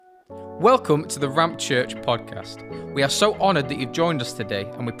Welcome to the Ramp Church podcast. We are so honoured that you've joined us today,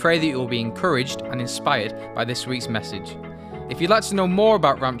 and we pray that you will be encouraged and inspired by this week's message. If you'd like to know more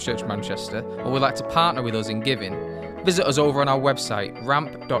about Ramp Church Manchester, or would like to partner with us in giving, visit us over on our website,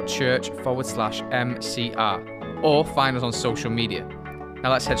 ramp.church/MCR, or find us on social media.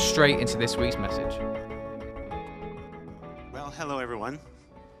 Now let's head straight into this week's message. Well, hello everyone.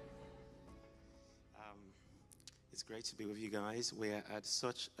 It's great to be with you guys. We're at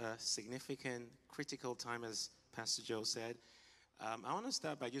such a significant, critical time, as Pastor Joe said. I want to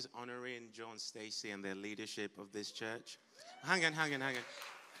start by just honoring Joe and Stacy and their leadership of this church. Hang on.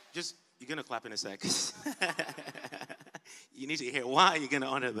 Just, you're going to clap in a sec. You need to hear why you're going to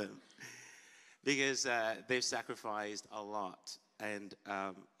honor them. Because they've sacrificed a lot. And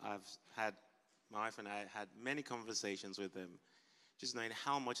my wife and I had many conversations with them, just knowing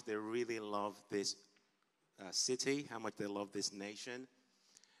how much they really love this city, how much they love this nation.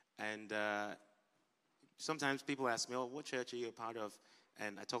 And sometimes people ask me, what church are you a part of?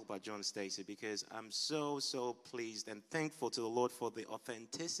 And I talk about John and Stacy because I'm so pleased and thankful to the Lord for the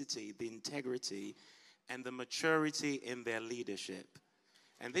authenticity, the integrity, and the maturity in their leadership.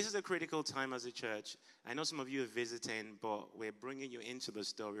 And this is a critical time as a church. I know some of you are visiting, but we're bringing you into the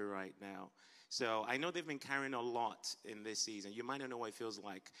story right now. So I know they've been carrying a lot in this season. You might not know what it feels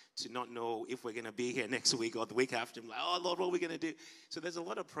like to not know if we're going to be here next week or the week after. I'm like, oh, Lord, what are we going to do? So there's a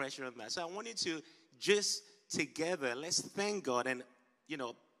lot of pressure on that. So I want you to just together, let's thank God and,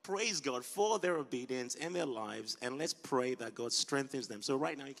 praise God for their obedience and their lives. And let's pray that God strengthens them. So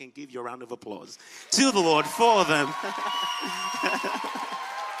right now you can give your round of applause to the Lord for them.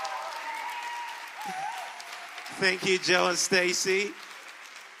 Thank you, Joe and Stacy.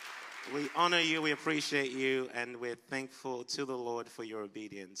 We honor you, we appreciate you, and we're thankful to the Lord for your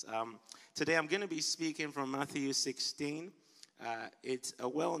obedience. Today I'm going to be speaking from Matthew 16. It's a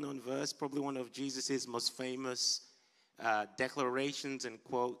well-known verse, probably one of Jesus' most famous declarations and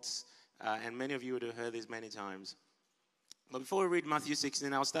quotes, and many of you would have heard this many times. But before we read Matthew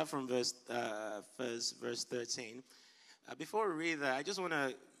 16, I'll start from verse 13. Before we read that, I just want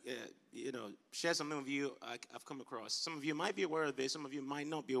to share something with you I've come across. Some of you might be aware of this. Some of you might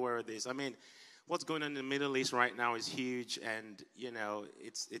not be aware of this. I mean, what's going on in the Middle East right now is huge, and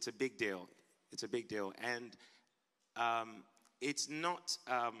it's a big deal. It's a big deal, and it's not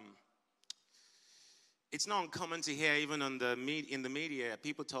uncommon to hear even in the media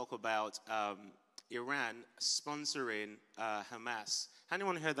people talk about Iran sponsoring Hamas.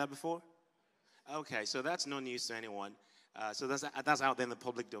 Anyone heard that before? Okay, so that's no news to anyone. So that's out there in the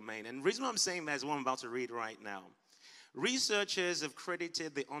public domain. And the reason why I'm saying that is what I'm about to read right now. Researchers have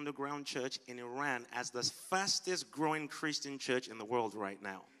credited the underground church in Iran as the fastest growing Christian church in the world right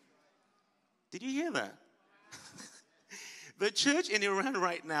now. Did you hear that? The church in Iran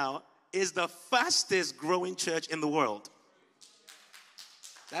right now is the fastest growing church in the world.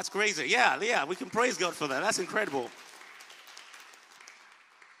 That's crazy. Yeah, we can praise God for that. That's incredible.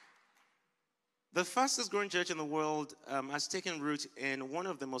 The fastest growing church in the world has taken root in one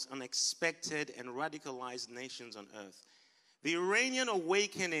of the most unexpected and radicalized nations on earth. The Iranian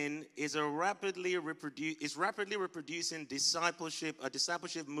awakening is rapidly reproducing a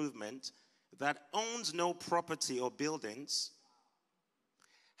discipleship movement that owns no property or buildings,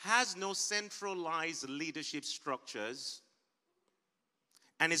 has no centralized leadership structures,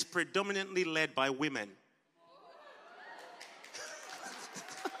 and is predominantly led by women.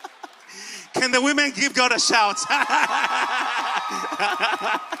 Can the women give God a shout?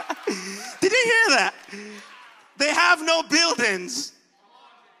 Did you hear that? They have no buildings.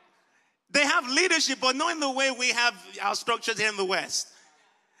 They have leadership, but not in the way we have our structures here in the West.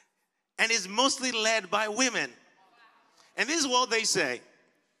 And it's mostly led by women. And this is what they say.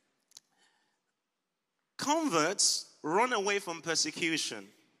 Converts run away from persecution,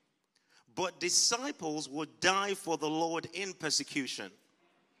 but disciples will die for the Lord in persecution.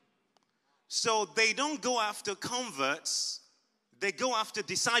 So they don't go after converts, they go after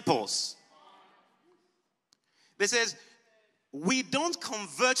disciples. They says, we don't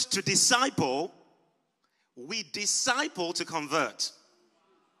convert to disciple, we disciple to convert.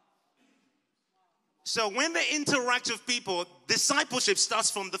 So when they interact with people, discipleship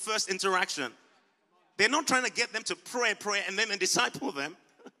starts from the first interaction. They're not trying to get them to pray, and then disciple them.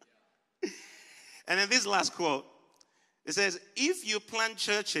 And then this last quote. It says, if you plant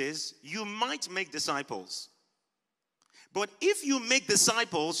churches, you might make disciples. But if you make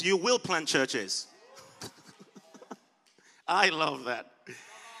disciples, you will plant churches. I love that.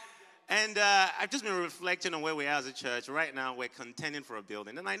 And I've just been reflecting on where we are as a church. Right now, we're contending for a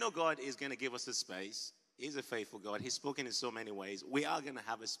building. And I know God is going to give us the space. He's a faithful God. He's spoken in so many ways. We are going to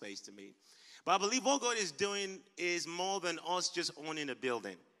have a space to meet. But I believe what God is doing is more than us just owning a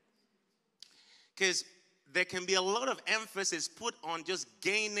building. Because there can be a lot of emphasis put on just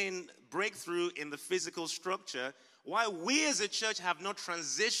gaining breakthrough in the physical structure, while we as a church have not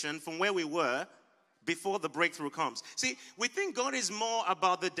transitioned from where we were before the breakthrough comes. See, we think God is more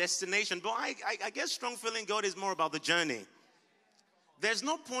about the destination, but I get strong feeling God is more about the journey. There's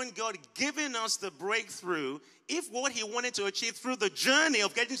no point God giving us the breakthrough if what he wanted to achieve through the journey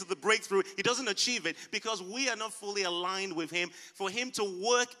of getting to the breakthrough, he doesn't achieve it because we are not fully aligned with him for him to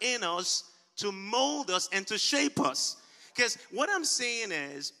work in us, to mold us, and to shape us. Because what I'm saying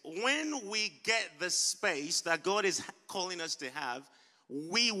is, when we get the space that God is calling us to have,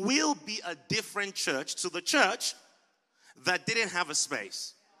 we will be a different church to the church that didn't have a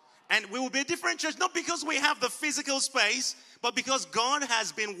space. And we will be a different church, not because we have the physical space, but because God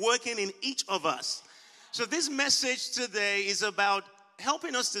has been working in each of us. So this message today is about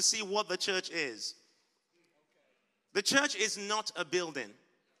helping us to see what the church is. The church is not a building,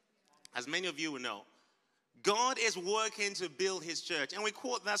 as many of you will know. God is working to build his church. And we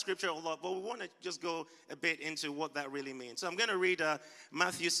quote that scripture a lot, but we want to just go a bit into what that really means. So I'm going to read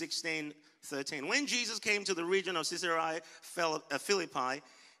Matthew 16:13. When Jesus came to the region of Caesarea Philippi,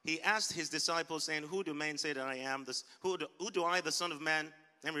 he asked his disciples, saying, who do men say that I am? Who do I, the Son of Man?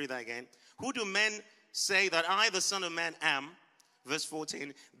 Let me read that again. Who do men say that I, the Son of Man, am? Verse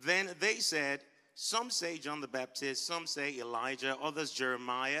 14. Then they said, some say John the Baptist, some say Elijah, others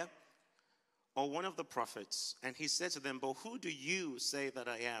Jeremiah, or one of the prophets. And he said to them, but who do you say that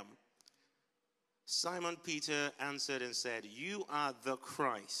I am? Simon Peter answered and said, you are the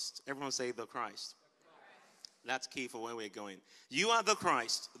Christ. Everyone say the Christ. That's key for where we're going. You are the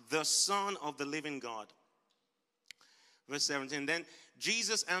Christ, the Son of the living God. Verse 17, then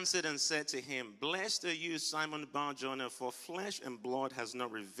Jesus answered and said to him, blessed are you, Simon Bar-Jonah, for flesh and blood has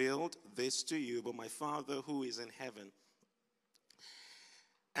not revealed this to you, but my Father who is in heaven.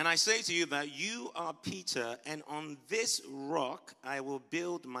 And I say to you that you are Peter, and on this rock I will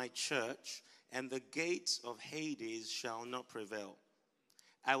build my church, and the gates of Hades shall not prevail.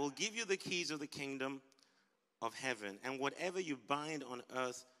 I will give you the keys of the kingdom of heaven, and whatever you bind on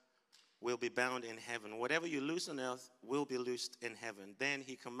earth will be bound in heaven. Whatever you loose on earth will be loosed in heaven. Then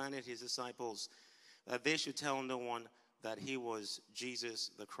he commanded his disciples that they should tell no one that he was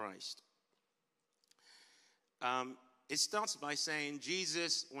Jesus the Christ. It starts by saying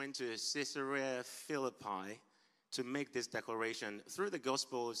Jesus went to Caesarea Philippi to make this declaration. Through the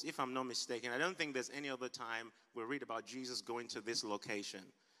Gospels, if I'm not mistaken, I don't think there's any other time we read about Jesus going to this location.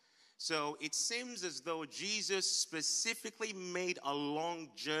 So it seems as though Jesus specifically made a long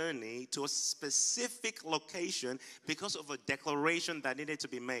journey to a specific location because of a declaration that needed to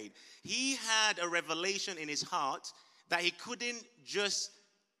be made. He had a revelation in his heart that he couldn't just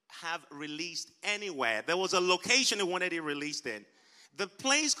have released anywhere. There was a location he wanted it released in. The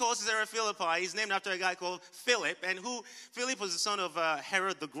place called Caesarea Philippi is named after a guy called Philip, and Philip was the son of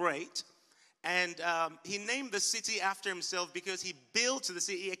Herod the Great. And he named the city after himself because he built the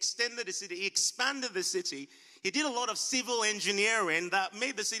city, he extended the city, he expanded the city. He did a lot of civil engineering that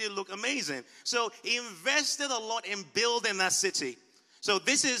made the city look amazing. So he invested a lot in building that city. So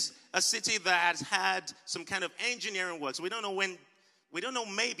this is a city that has had some kind of engineering works. We don't know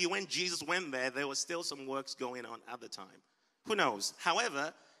maybe when Jesus went there was still some works going on at the time. Who knows?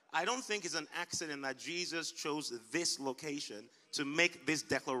 However, I don't think it's an accident that Jesus chose this location to make this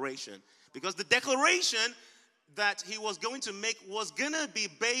declaration. Because the declaration that he was going to make was going to be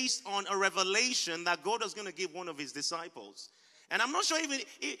based on a revelation that God was going to give one of his disciples. And I'm not sure even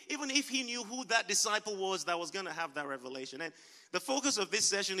if he knew who that disciple was that was going to have that revelation. And the focus of this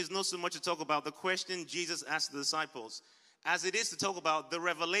session is not so much to talk about the question Jesus asked the disciples, as it is to talk about the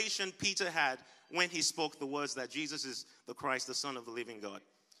revelation Peter had when he spoke the words that Jesus is the Christ, the Son of the living God.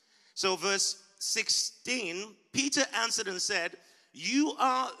 So verse 16, Peter answered and said, you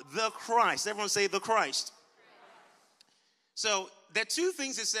are the Christ. Everyone say the Christ. So there are two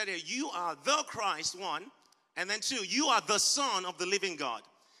things he said here. You are the Christ, one. And then two, you are the Son of the living God.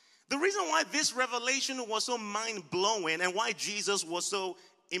 The reason why this revelation was so mind-blowing and why Jesus was so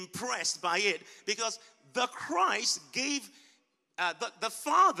impressed by it, because the Christ gave, the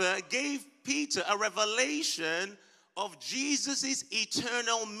Father gave Peter a revelation of Jesus'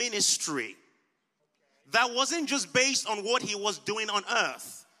 eternal ministry. That wasn't just based on what he was doing on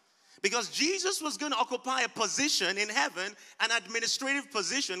earth, Because Jesus was going to occupy a position in heaven, an administrative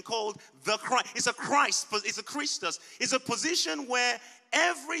position called the Christ. It's a Christ, it's a Christus. It's a position where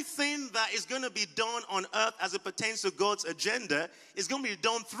everything that is going to be done on earth as it pertains to God's agenda is going to be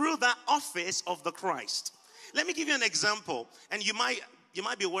done through that office of the Christ. Let me give you an example, and you might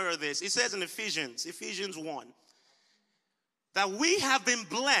be aware of this. It says in Ephesians 1, that we have been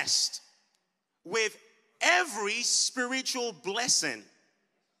blessed with every spiritual blessing.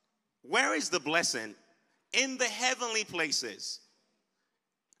 Where is the blessing? In the heavenly places.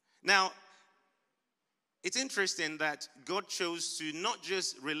 Now, it's interesting that God chose to not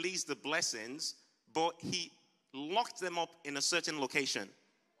just release the blessings, but he locked them up in a certain location.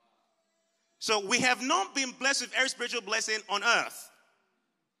 So we have not been blessed with every spiritual blessing on earth.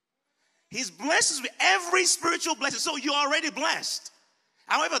 He's blessed us with every spiritual blessing. So you're already blessed.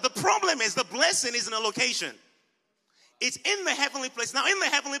 However, the problem is the blessing is in a location. It's in the heavenly place. Now, in the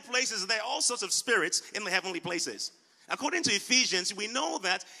heavenly places, there are all sorts of spirits in the heavenly places. According to Ephesians, we know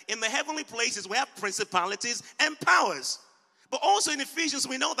that in the heavenly places, we have principalities and powers. But also in Ephesians,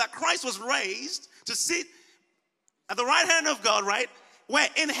 we know that Christ was raised to sit at the right hand of God, right? Where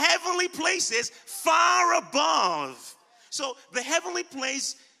in heavenly places, far above. So the heavenly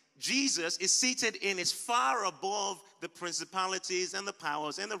place Jesus is seated in is far above the principalities and the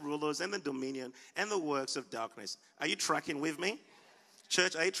powers and the rulers and the dominion and the works of darkness. Are you tracking with me?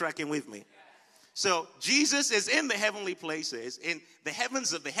 Church, are you tracking with me? So Jesus is in the heavenly places, in the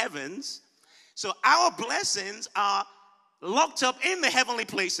heavens of the heavens. So our blessings are locked up in the heavenly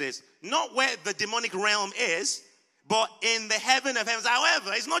places, not where the demonic realm is, but in the heaven of heavens.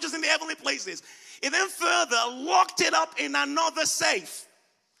 However, it's not just in the heavenly places. It then further locked it up in another safe.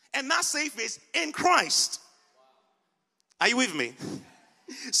 And that safe is in Christ. Are you with me?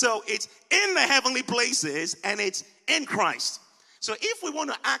 So it's in the heavenly places and it's in Christ. So if we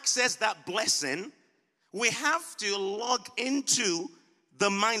want to access that blessing, we have to log into the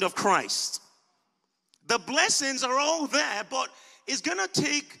mind of Christ. The blessings are all there, but it's going to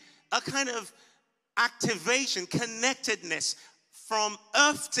take a kind of activation, connectedness from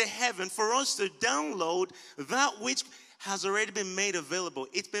earth to heaven for us to download that which has already been made available.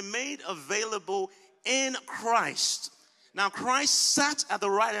 It's been made available in Christ. Now, Christ sat at the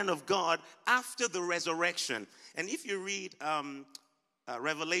right hand of God after the resurrection. And if you read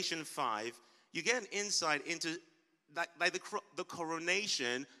Revelation 5, you get an insight into the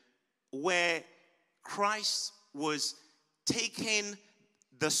coronation where Christ was taking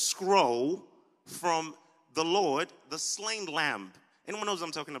the scroll from the Lord, the slain lamb. Anyone knows what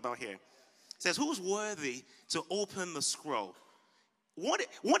I'm talking about here? It says, who's worthy to open the scroll?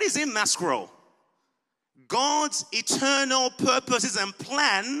 What is in that scroll? God's eternal purposes and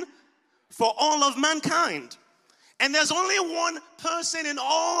plan for all of mankind. And there's only one person in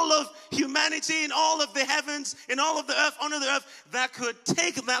all of humanity, in all of the heavens, in all of the earth, under the earth, that could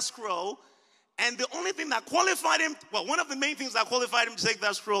take that scroll. And the only thing that qualified him, well, one of the main things that qualified him to take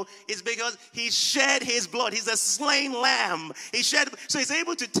that scroll is because he shed his blood. He's a slain lamb. So he's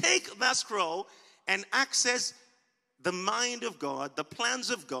able to take that scroll and access the mind of God, the plans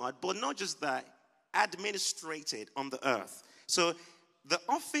of God, but not just that, administrate it on the earth. So the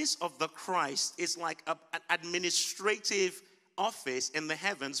office of the Christ is like an administrative office in the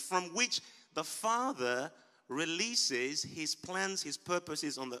heavens from which the Father releases his plans, his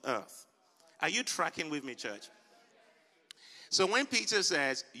purposes on the earth. Are you tracking with me, church? So when Peter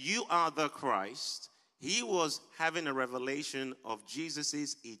says, you are the Christ, he was having a revelation of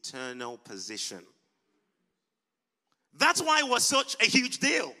Jesus' eternal position. That's why it was such a huge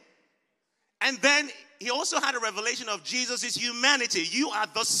deal. And then he also had a revelation of Jesus' humanity. You are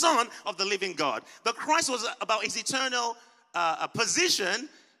the Son of the living God. The Christ was about his eternal position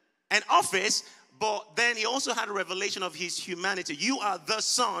and office, but then he also had a revelation of his humanity. You are the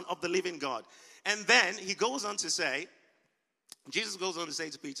Son of the living God. And then he goes on to say, Jesus goes on to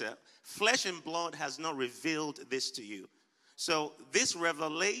say to Peter, flesh and blood has not revealed this to you. So this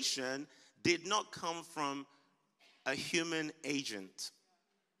revelation did not come from a human agent.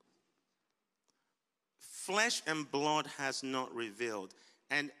 Flesh and blood has not revealed.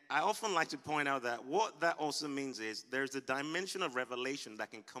 And I often like to point out that what that also means is there's a dimension of revelation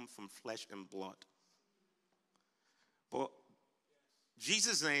that can come from flesh and blood. But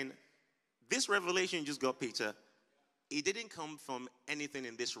Jesus saying, this revelation you just got, Peter, it didn't come from anything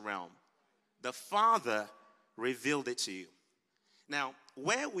in this realm. The Father revealed it to you. Now,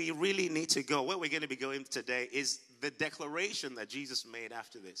 where we really need to go, where we're going to be going today, is the declaration that Jesus made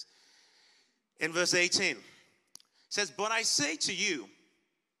after this. In verse 18, it says, but I say to you,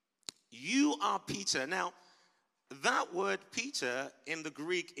 you are Peter. Now, That word Peter in the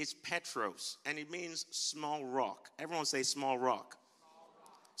Greek is Petros, and it means small rock. Everyone say small rock.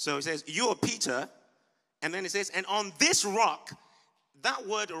 So it says, you are Peter, and then it says, and on this rock, that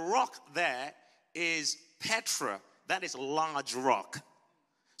word rock there is Petra. That is large rock.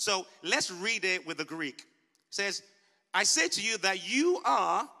 So let's read it with the Greek. It says, I say to you that you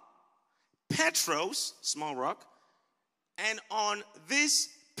are Petros, small rock, and on this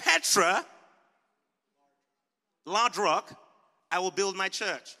Petra, large rock, I will build my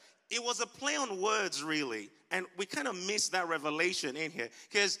church. It was a play on words, really. And we kind of missed that revelation in here.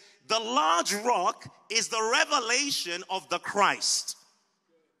 Because the large rock is the revelation of the Christ.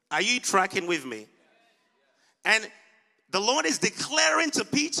 Are you tracking with me? And the Lord is declaring to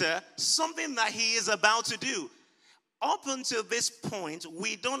Peter something that he is about to do. Up until this point,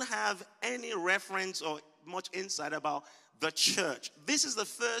 we don't have any reference or much insight about the church. This is the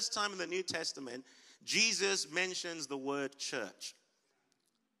first time in the New Testament Jesus mentions the word church.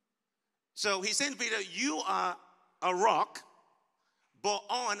 So he's saying to Peter, you are a rock, but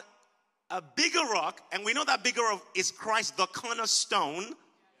on a bigger rock, and we know that bigger rock is Christ, the cornerstone.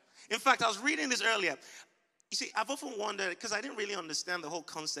 In fact, I was reading this earlier. You see, I've often wondered, because I didn't really understand the whole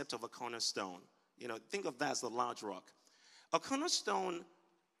concept of a cornerstone. You know, think of that as the large rock. A cornerstone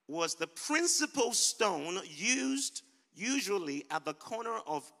was the principal stone used usually at the corner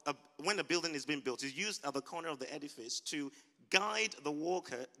of, when a building is being built, it's used at the corner of the edifice to guide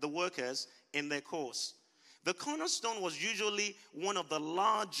the workers in their course. The cornerstone was usually one of the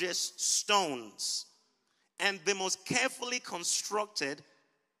largest stones and the most carefully constructed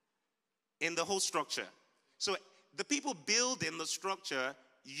in the whole structure. So the people building the structure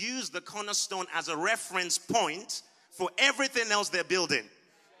use the cornerstone as a reference point for everything else they're building.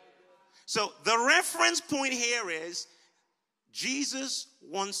 So the reference point here is Jesus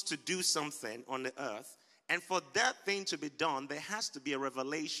wants to do something on the earth, and for that thing to be done, there has to be a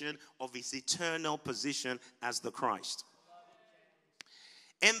revelation of his eternal position as the Christ.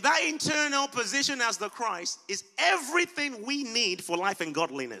 And that eternal position as the Christ is everything we need for life and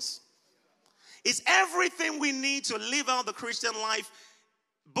godliness. It's everything we need to live out the Christian life,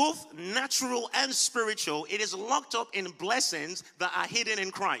 both natural and spiritual. It is locked up in blessings that are hidden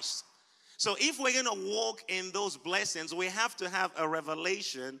in Christ. So if we're going to walk in those blessings, we have to have a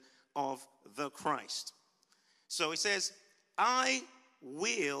revelation of the Christ. So it says, I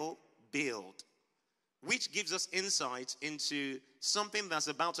will build, which gives us insight into something that's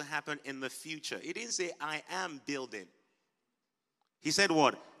about to happen in the future. He didn't say, I am building. He said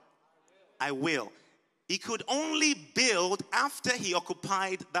what? I will. He could only build after he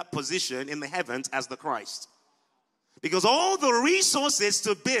occupied that position in the heavens as the Christ. Because all the resources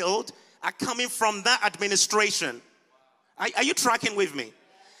to build are coming from that administration. Are you tracking with me?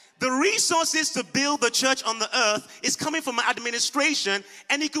 The resources to build the church on the earth is coming from administration,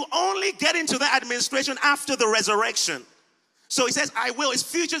 and he could only get into that administration after the resurrection. So he says, I will. It's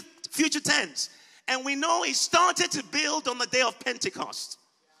future tense. And we know he started to build on the day of Pentecost.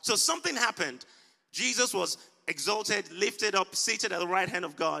 So something happened. Jesus was exalted, lifted up, seated at the right hand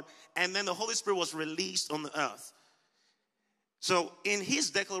of God, and then the Holy Spirit was released on the earth. So in his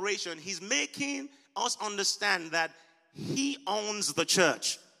declaration, he's making us understand that he owns the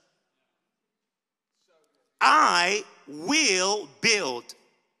church. I will build.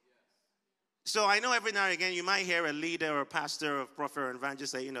 So I know every now and again you might hear a leader or a pastor or a prophet or an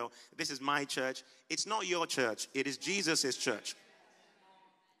evangelist say, this is my church. It's not your church. It is Jesus' church.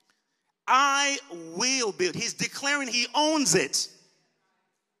 I will build. He's declaring he owns it.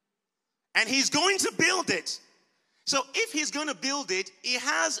 And he's going to build it. So if he's going to build it, he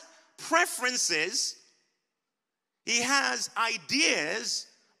has preferences. He has ideas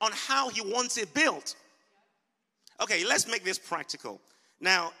on how he wants it built. Okay, let's make this practical.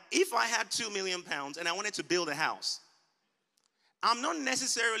 Now, if I had £2 million and I wanted to build a house, I'm not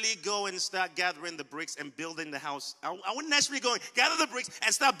necessarily going to start gathering the bricks and building the house. I wouldn't necessarily go and gather the bricks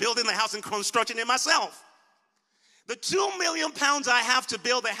and start building the house and constructing it myself. The £2 million I have to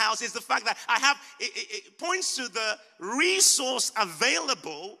build a house is the fact that it points to the resource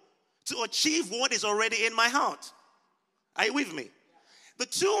available to achieve what is already in my heart. Are you with me? The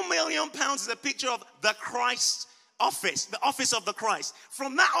 £2 million is a picture of the Christ office, the office of the Christ.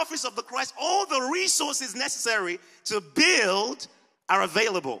 From that office of the Christ, all the resources necessary to build are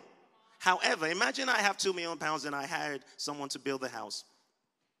available. However, imagine I have £2 million and I hired someone to build the house.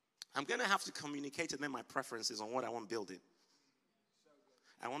 I'm going to have to communicate to them my preferences on what I want building.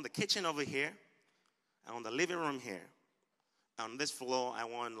 I want the kitchen over here. I want the living room here. On this floor, I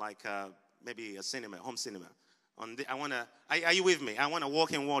want maybe a cinema, home cinema. Are you with me? I want a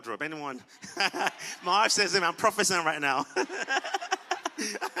walk-in wardrobe. Anyone? My wife says, I'm prophesying right now.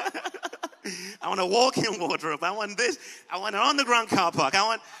 I want a walk-in wardrobe. I want this. I want an underground car park.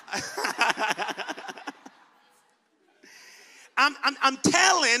 I'm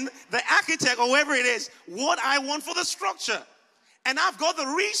telling the architect or whoever it is what I want for the structure. And I've got the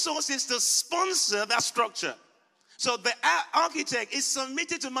resources to sponsor that structure. So the architect is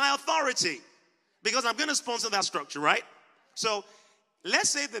submitted to my authority because I'm going to sponsor that structure, right? So let's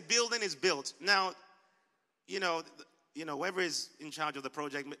say the building is built. Now, whoever is in charge of the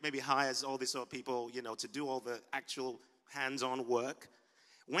project maybe hires all these sort of people, to do all the actual hands-on work.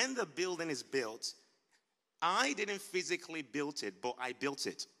 When the building is built, I didn't physically build it, but I built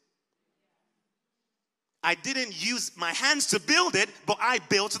it. I didn't use my hands to build it, but I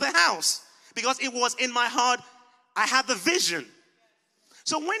built the house because it was in my heart. I had the vision.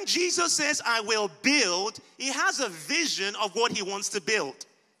 So when Jesus says, I will build, he has a vision of what he wants to build.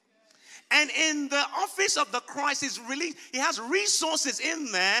 And in the office of the Christ, he has resources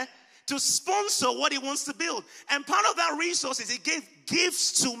in there to sponsor what he wants to build. And part of that resource is he gave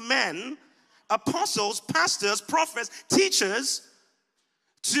gifts to men, apostles, pastors, prophets, teachers,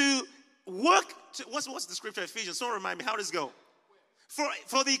 to work. What's the scripture? Ephesians. Someone remind me, how does it go?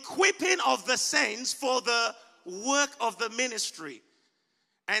 For the equipping of the saints, for the work of the ministry.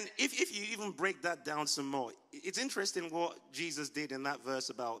 And if you even break that down some more, it's interesting what Jesus did in that verse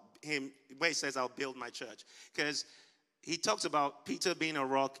about him, where he says, I'll build my church. Because he talks about Peter being a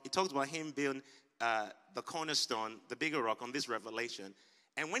rock. He talks about him being the cornerstone, the bigger rock on this revelation.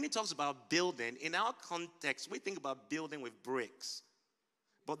 And when he talks about building, in our context, we think about building with bricks.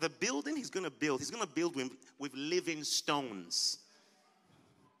 But the building he's going to build with living stones.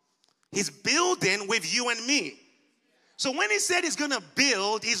 He's building with you and me. So when he said he's going to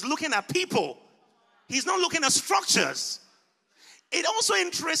build, he's looking at people. He's not looking at structures. It also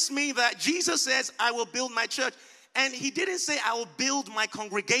interests me that Jesus says, I will build my church. And he didn't say, I will build my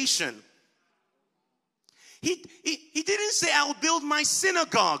congregation. He didn't say, I will build my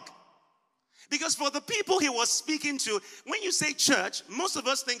synagogue. Because for the people he was speaking to, when you say church, most of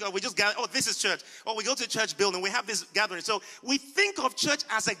us think, we just gather, this is church. Or we go to a church building, we have this gathering. So we think of church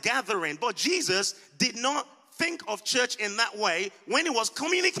as a gathering. But Jesus did not think of church in that way when he was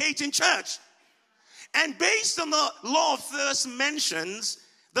communicating church. And based on the law of first mentions,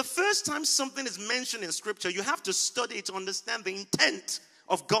 the first time something is mentioned in Scripture, you have to study it to understand the intent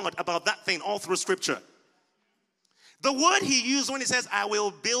of God about that thing all through Scripture. The word he used when he says, I will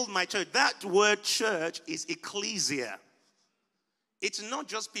build my church, that word church is ecclesia. It's not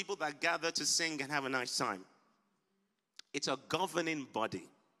just people that gather to sing and have a nice time. It's a governing body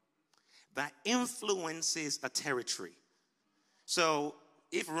that influences a territory. So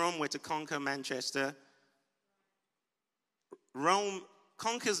if Rome were to conquer Manchester, Rome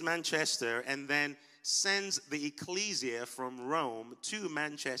conquers Manchester and then sends the ecclesia from Rome to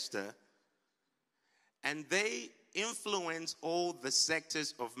Manchester, and they influence all the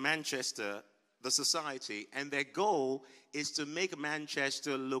sectors of Manchester, the society, and their goal is to make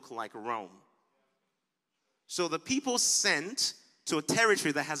Manchester look like Rome. So the people sent to a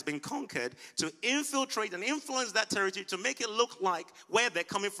territory that has been conquered to infiltrate and influence that territory to make it look like where they're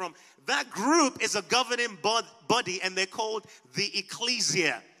coming from. That group is a governing body, and they're called the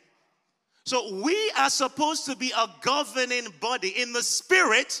ecclesia. So we are supposed to be a governing body in the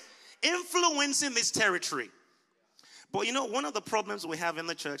spirit, influencing this territory. But one of the problems we have in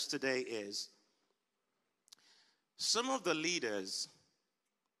the church today is some of the leaders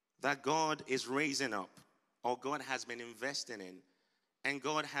that God is raising up, or God has been investing in, and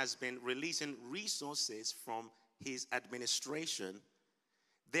God has been releasing resources from his administration,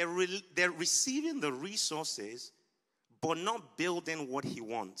 they're receiving the resources, but not building what he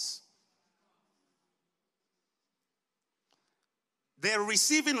wants. They're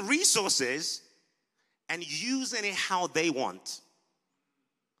receiving resources and using it how they want.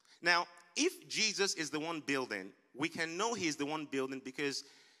 Now, if Jesus is the one building, we can know he's the one building because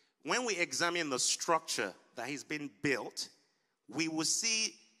when we examine the structure that has been built, we will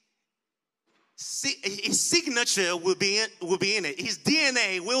see his signature will be in it. His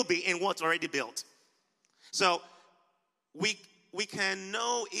DNA will be in what's already built. So we can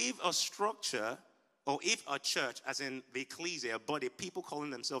know if a structure or if a church, as in the ecclesia, body, people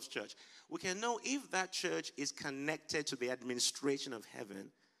calling themselves church, we can know if that church is connected to the administration of heaven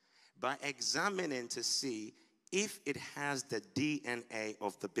by examining to see if it has the DNA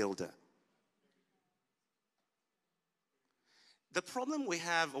of the builder. The problem we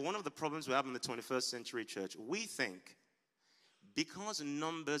have, or one of the problems we have in the 21st century church, we think Because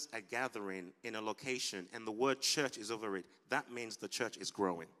numbers are gathering in a location and the word church is over it, that means the church is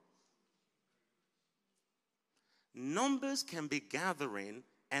growing. Numbers can be gathering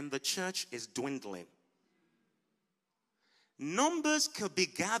and the church is dwindling. Numbers could be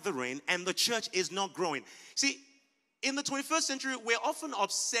gathering and the church is not growing. See, in the 21st century, we're often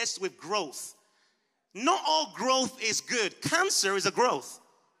obsessed with growth. Not all growth is good. Cancer is a growth.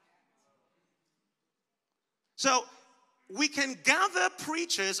 So, we can gather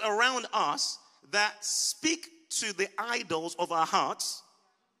preachers around us that speak to the idols of our hearts.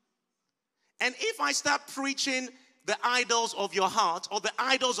 And if I start preaching the idols of your heart or the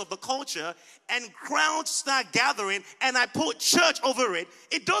idols of the culture and crowds start gathering and I put church over it,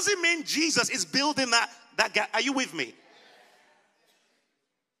 it doesn't mean Jesus is building that. Are you with me?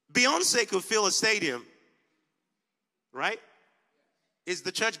 Beyonce could fill a stadium, right? Is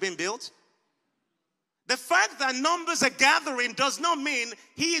the church being built? The fact that numbers are gathering does not mean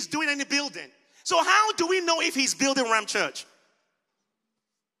he is doing any building. So how do we know if he's building Ram Church?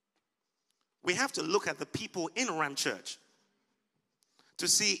 We have to look at the people in Ram Church to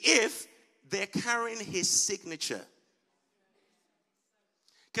see if they're carrying his signature.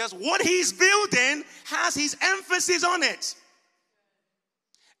 Because what he's building has his emphasis on it.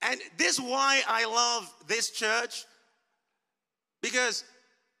 And this is why I love this church. Because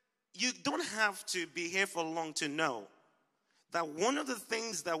you don't have to be here for long to know that one of the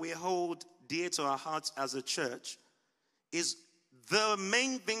things that we hold dear to our hearts as a church is the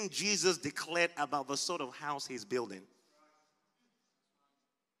main thing Jesus declared about the sort of house he's building.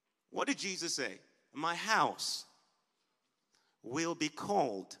 What did Jesus say? My house will be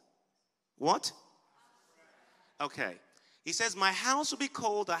called what? Okay. He says, my house will be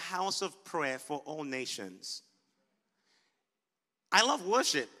called a house of prayer for all nations. I love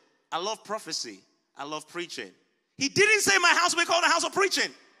worship. I love prophecy. I love preaching. He didn't say my house will be called a house of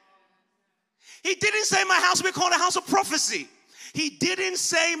preaching. He didn't say my house will be called a house of prophecy. He didn't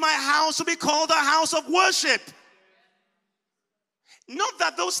say my house will be called a house of worship. Not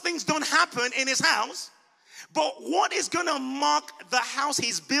that those things don't happen in his house, but what is going to mark the house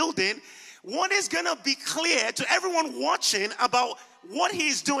he's building, what is going to be clear to everyone watching about what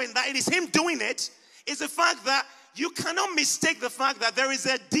he's doing, that it is him doing it, is the fact that you cannot mistake the fact that there is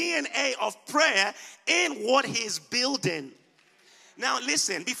a DNA of prayer in what he's building. Now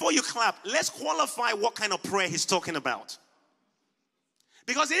listen, before you clap, let's qualify what kind of prayer he's talking about.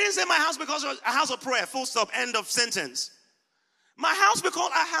 Because he didn't say my house because of a house of prayer, full stop, end of sentence. My house will be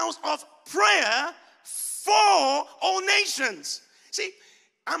called a house of prayer for all nations. See,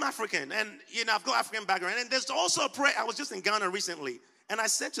 I'm African and, I've got African background. And there's also a prayer. I was just in Ghana recently. And I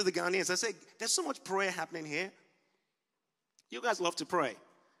said to the Ghanaians, I said, there's so much prayer happening here. You guys love to pray.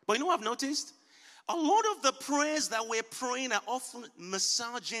 But you know what I've noticed? A lot of the prayers that we're praying are often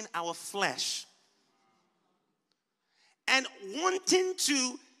massaging our flesh and wanting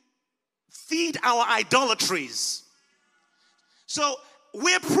to feed our idolatries. So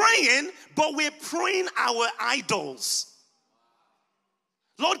we're praying, but we're praying our idols.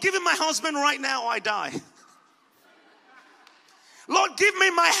 Lord, give me my husband right now or I die. Lord, give me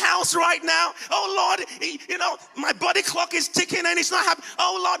my house right now. Oh, Lord, my body clock is ticking and it's not happening.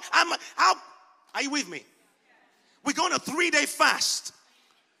 Oh, Lord, are you with me? We're going a 3-day fast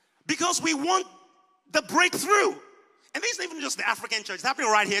because we want the breakthrough. And this isn't even just the African church. It's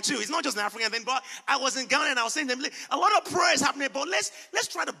happening right here too. It's not just an African thing, but I was in Ghana and I was saying to them, a lot of prayer is happening, but let's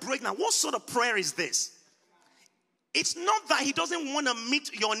try to break down. What sort of prayer is this? It's not that he doesn't want to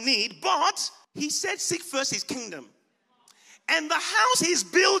meet your need, but he said seek first his kingdom. And the house he's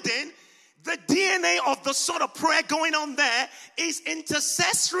building, the DNA of the sort of prayer going on there is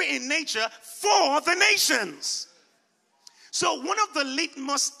intercessory in nature for the nations. So one of the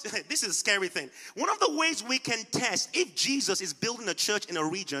litmus, this is a scary thing. One of the ways we can test if Jesus is building a church in a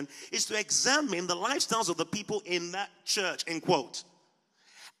region is to examine the lifestyles of the people in that church, end quote.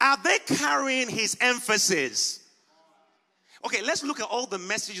 Are they carrying his emphasis? Okay, let's look at all the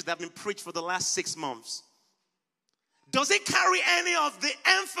messages that have been preached for the last 6 months. Does it carry any of the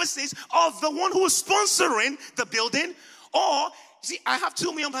emphasis of the one who is sponsoring the building? Or, see, I have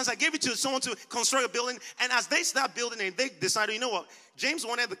 £2 million. I gave it to someone to construct a building. And as they start building it, they decided, you know what? James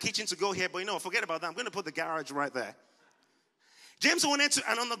wanted the kitchen to go here, but forget about that. I'm going to put the garage right there. James wanted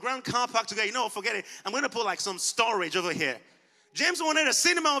an underground car park to go. Forget it. I'm going to put like some storage over here. James wanted a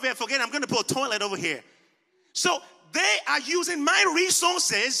cinema over here. Forget it. I'm going to put a toilet over here. So they are using my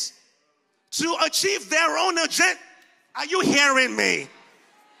resources to achieve their own agenda. Are you hearing me?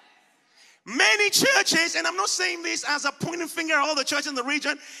 Many churches, and I'm not saying this as a pointing finger at all the churches in the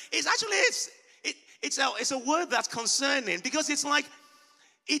region, It's a word that's concerning because it's like,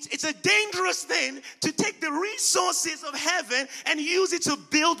 it's a dangerous thing to take the resources of heaven and use it to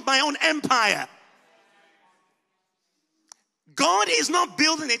build my own empire. God is not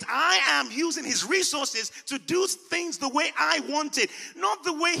building it. I am using his resources to do things the way I want it, not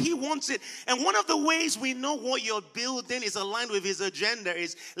the way he wants it. And one of the ways we know what you're building is aligned with his agenda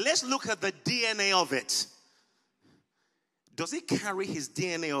is, let's look at the DNA of it. Does it carry his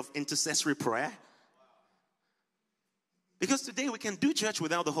DNA of intercessory prayer? Because today we can do church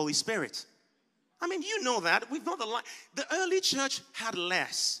without the Holy Spirit. I mean, you know that. We've got the early church had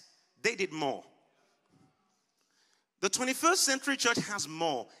less. They did more. The 21st century church has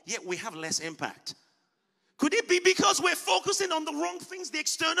more, yet we have less impact. Could it be because we're focusing on the wrong things, the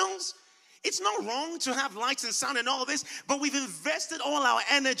externals? It's not wrong to have lights and sound and all this, but we've invested all our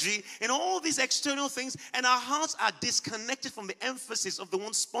energy in all these external things, and our hearts are disconnected from the emphasis of the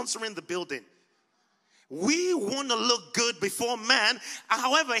one sponsoring the building. We want to look good before man.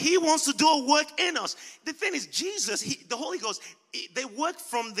 However, he wants to do a work in us. The thing is, Jesus, the Holy Ghost, they work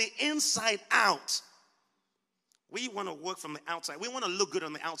from the inside out. We want to work from the outside. We want to look good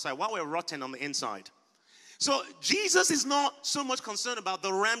on the outside while we're rotten on the inside. So Jesus is not so much concerned about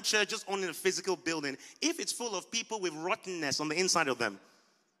the Ram Church just owning a physical building if it's full of people with rottenness on the inside of them.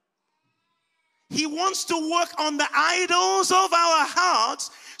 He wants to work on the idols of our hearts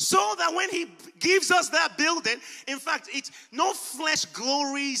so that when he gives us that building, in fact, it's no flesh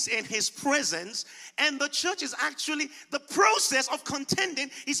glories in his presence. And the church is actually, the process of contending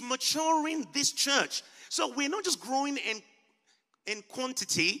is maturing this church. So we're not just growing in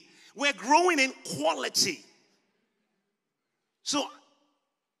quantity, we're growing in quality. So,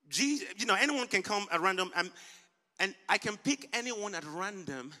 anyone can come at random, and I can pick anyone at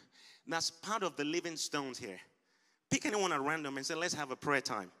random that's part of the living stones here. Pick anyone at random and say, let's have a prayer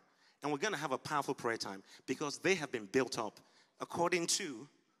time. And we're going to have a powerful prayer time because they have been built up according to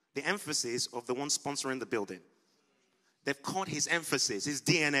the emphasis of the one sponsoring the building. They've caught his emphasis, his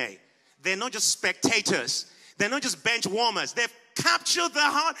DNA. They're not just spectators. They're not just bench warmers. They've captured the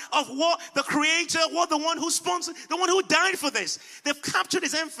heart of what the creator, what the one who sponsored, the one who died for this. They've captured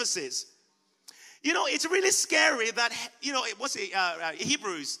his emphasis. It's really scary that,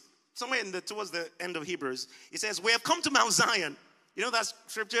 Hebrews, somewhere towards the end of Hebrews, it says, we have come to Mount Zion. You know that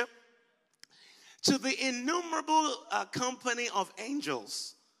scripture? To the innumerable company of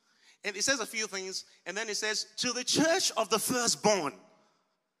angels. And it says a few things, and then it says, to the church of the firstborn,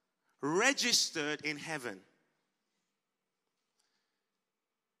 registered in heaven.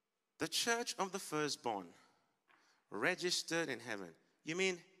 The church of the firstborn, registered in heaven. You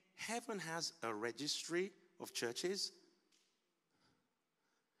mean heaven has a registry of churches?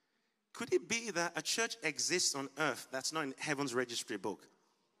 Could it be that a church exists on earth that's not in heaven's registry book?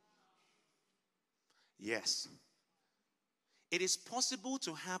 Yes. It is possible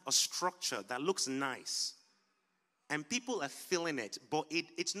to have a structure that looks nice and people are filling it, but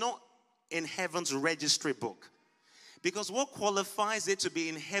it's not in heaven's registry book. Because what qualifies it to be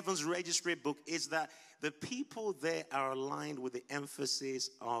in heaven's registry book is that the people there are aligned with the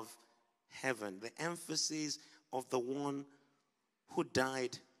emphasis of heaven, the emphasis of the one who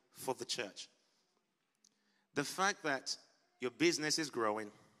died for the church. The fact that your business is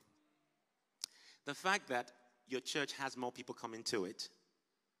growing, the fact that your church has more people coming to it,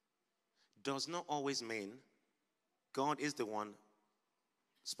 does not always mean God is the one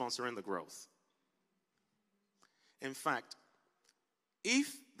sponsoring the growth. In fact,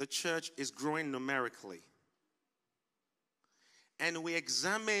 if the church is growing numerically and we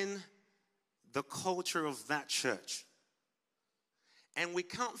examine the culture of that church and we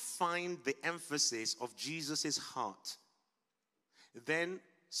can't find the emphasis of Jesus' heart, then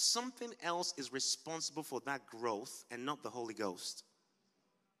something else is responsible for that growth and not the Holy Ghost.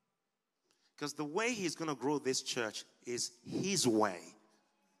 Because the way he's going to grow this church is his way.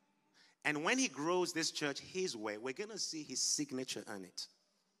 And when he grows this church his way, we're going to see his signature on it.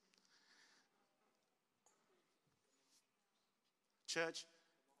 Church,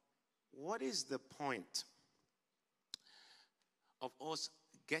 what is the point of us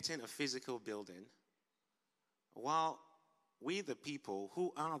getting a physical building while we, the people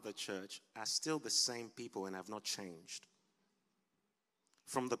who are the church, are still the same people and have not changed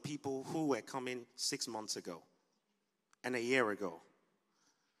from the people who were coming 6 months ago and a year ago?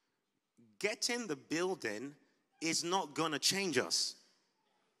 Getting the building is not going to change us.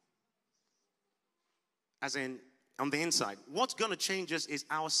 As in, on the inside. What's going to change us is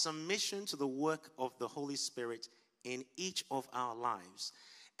our submission to the work of the Holy Spirit in each of our lives.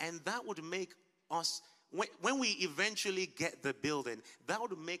 And that would make us when we eventually get the building, that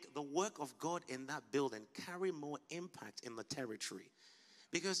would make the work of God in that building carry more impact in the territory.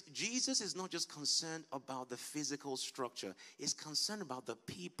 Because Jesus is not just concerned about the physical structure. He's concerned about the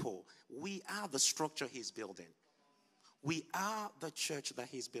people. We are the structure he's building. We are the church that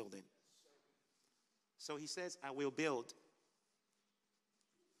he's building. So he says, I will build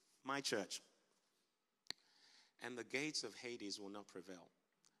my church, and the gates of Hades will not prevail.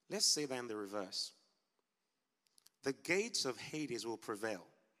 Let's say that in the reverse. The gates of Hades will prevail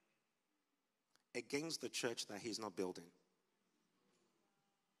against the church that he's not building.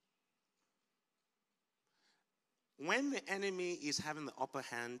 When the enemy is having the upper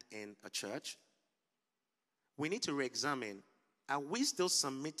hand in a church, we need to re-examine, are we still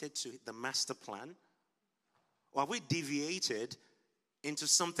submitted to the master plan? Or have we deviated into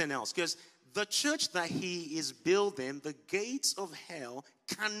something else? Because the church that he is building, the gates of hell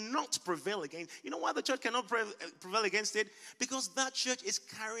cannot prevail against. You know why the church cannot prevail against it? Because that church is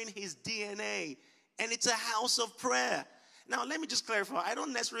carrying his DNA, and it's a house of prayer. Now, let me just clarify. I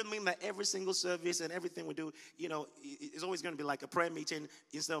don't necessarily mean that every single service and everything we do, is always going to be like a prayer meeting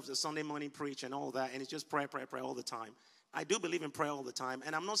instead of the Sunday morning preach and all that, and it's just prayer all the time. I do believe in prayer all the time,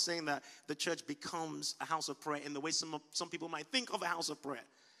 and I'm not saying that the church becomes a house of prayer in the way some people might think of a house of prayer.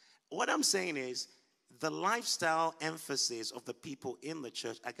 What I'm saying is the lifestyle emphasis of the people in the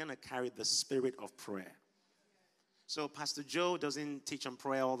church are going to carry the spirit of prayer. So Pastor Joe doesn't teach on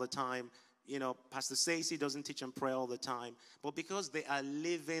prayer all the time. Pastor Stacey doesn't teach on prayer all the time. But because they are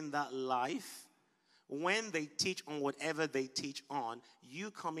living that life, when they teach on whatever they teach on,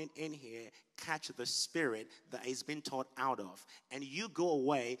 you coming in here, catch the spirit that is being taught out of. And you go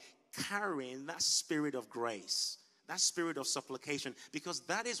away carrying that spirit of grace, that spirit of supplication, because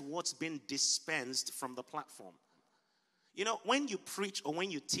that is what's been dispensed from the platform. When you preach or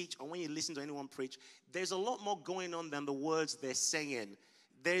when you teach or when you listen to anyone preach, there's a lot more going on than the words they're saying.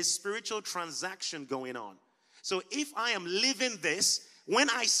 There's spiritual transaction going on. So if I am living this, when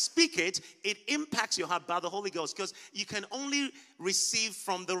I speak it, it impacts your heart by the Holy Ghost, because you can only receive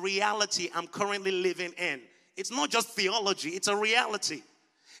from the reality I'm currently living in. It's not just theology, it's a reality.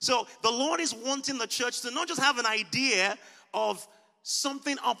 So the Lord is wanting the church to not just have an idea of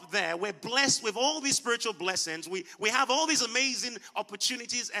something up there. We're blessed with all these spiritual blessings. We have all these amazing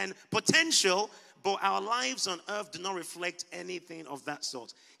opportunities and potential, but our lives on earth do not reflect anything of that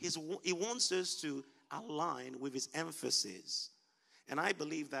sort. He wants us to align with his emphasis. And I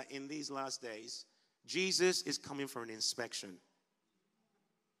believe that in these last days, Jesus is coming for an inspection.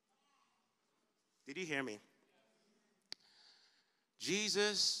 Did you hear me?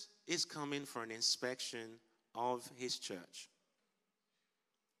 Jesus is coming for an inspection of his church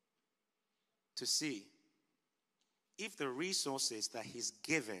to see if the resources that he's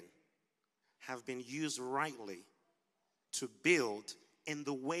given have been used rightly to build in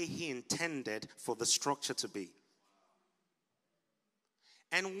the way he intended for the structure to be.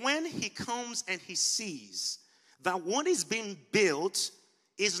 And when he comes and he sees that what is being built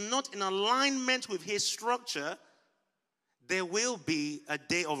is not in alignment with his structure, there will be a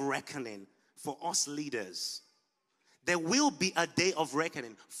day of reckoning for us leaders. There will be a day of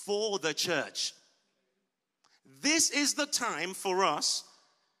reckoning for the church. This is the time for us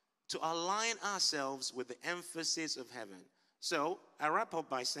to align ourselves with the emphasis of heaven. So, I wrap up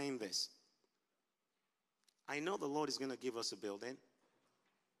by saying this. I know the Lord is going to give us a building.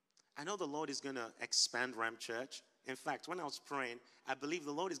 I know the Lord is going to expand Ram Church. In fact, when I was praying, I believe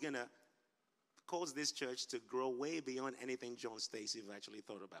the Lord is going to cause this church to grow way beyond anything John Stacey actually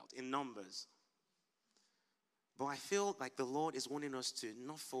thought about in numbers. But I feel like the Lord is wanting us to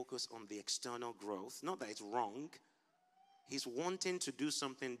not focus on the external growth. Not that it's wrong. He's wanting to do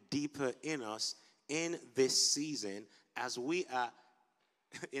something deeper in us in this season as we are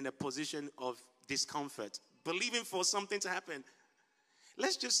in a position of discomfort, believing for something to happen.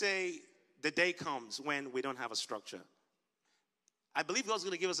 Let's just say the day comes when we don't have a structure. I believe God's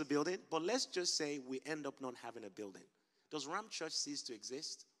going to give us a building, but let's just say we end up not having a building. Does Ram Church cease to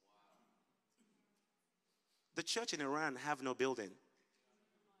exist? The church in Iran have no building.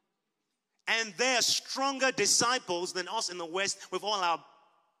 And they're stronger disciples than us in the West with all our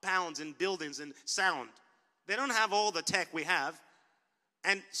pounds and buildings and sound. They don't have all the tech we have.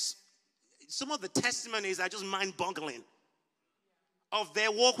 And some of the testimonies are just mind-boggling of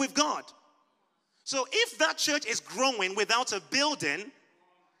their walk with God. So if that church is growing without a building,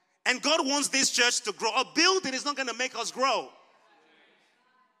 and God wants this church to grow, a building is not going to make us grow.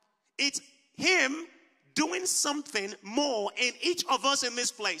 It's him doing something more in each of us in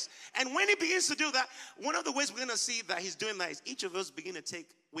this place. And when he begins to do that, one of the ways we're going to see that he's doing that is each of us begin to take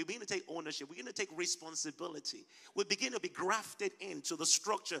ownership. We begin to take responsibility. We begin to be grafted into the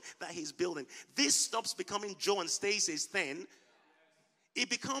structure that he's building. This stops becoming Joe and Stacy's thing. It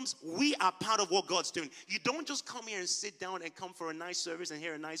becomes, we are part of what God's doing. You don't just come here and sit down and come for a nice service and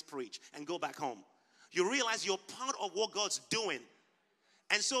hear a nice preach and go back home. You realize you're part of what God's doing.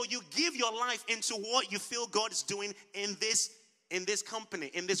 And so you give your life into what you feel God is doing in this company,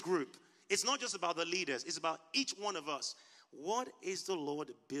 in this group. It's not just about the leaders. It's about each one of us. What is the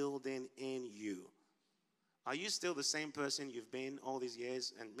Lord building in you? Are you still the same person you've been all these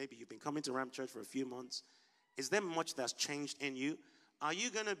years? And maybe you've been coming to Ramp Church for a few months. Is there much that's changed in you? Are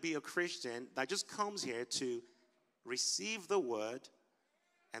you going to be a Christian that just comes here to receive the word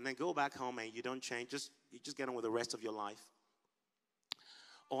and then go back home and you don't change? You just get on with the rest of your life?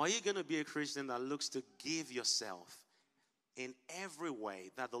 Or are you going to be a Christian that looks to give yourself in every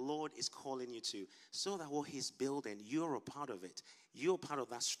way that the Lord is calling you to, so that what he's building, you're a part of it. You're part of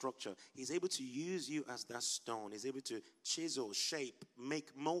that structure. He's able to use you as that stone. He's able to chisel, shape,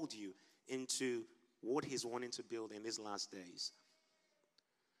 mold you into what he's wanting to build in these last days.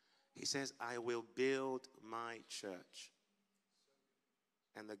 He says, I will build my church,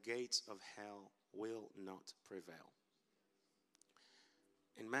 and the gates of hell will not prevail.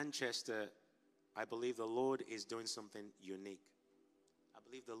 In Manchester, I believe the Lord is doing something unique. I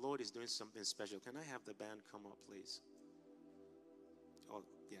believe the Lord is doing something special. Can I have the band come up, please? Oh,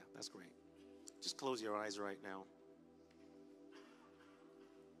 yeah, that's great. Just close your eyes right now.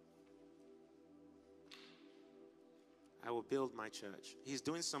 I will build my church. He's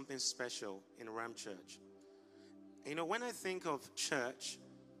doing something special in Ram Church. You know, when I think of church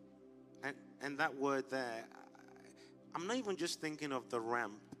and that word there, I'm not even just thinking of the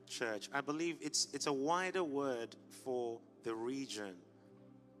Ram Church. I believe it's a wider word for the region.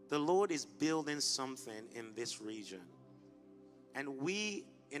 The Lord is building something in this region. And we,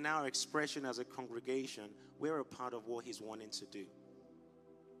 in our expression as a congregation, we're a part of what he's wanting to do.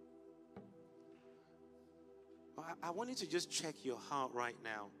 I want you to just check your heart right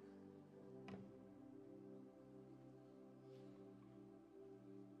now.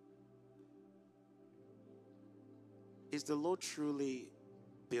 Is the Lord truly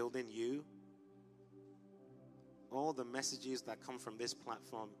building you? All the messages that come from this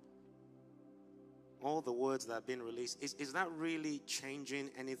platform, all the words that have been released, is that really changing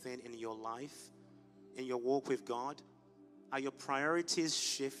anything in your life, in your walk with God? Are your priorities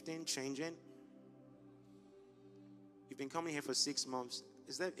shifting, changing? You've been coming here for 6 months.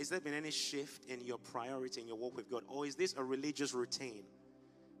 Is there been any shift in your priority in your walk with God? Or is this a religious routine?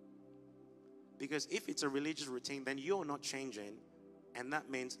 Because if it's a religious routine, then you're not changing. And that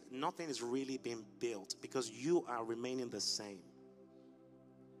means nothing is really being built because you are remaining the same.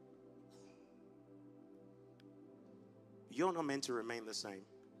 You're not meant to remain the same.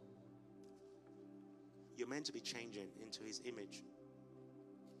 You're meant to be changing into his image.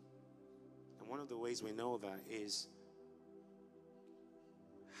 And one of the ways we know that is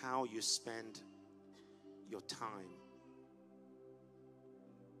how you spend your time,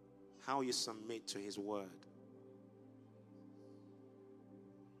 how you submit to his word.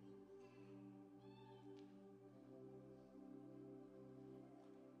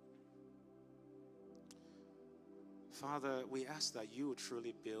 Father, we ask that you would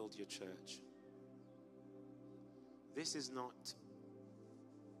truly build your church. This is not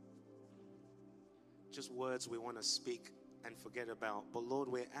just words we want to speak and forget about. But Lord,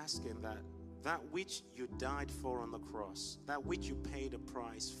 we're asking that which you died for on the cross, that which you paid a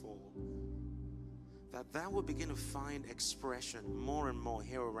price for, that will begin to find expression more and more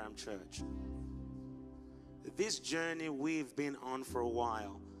here around church. This journey we've been on for a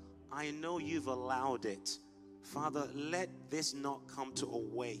while, I know you've allowed it. Father, let this not come to a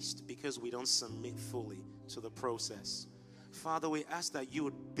waste because we don't submit fully to the process. Father, we ask that you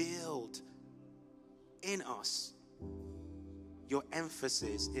would build in us your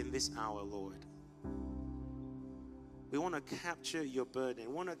emphasis in this hour, Lord. We want to capture your burden.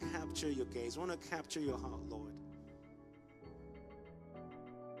 We want to capture your gaze. We want to capture your heart, Lord.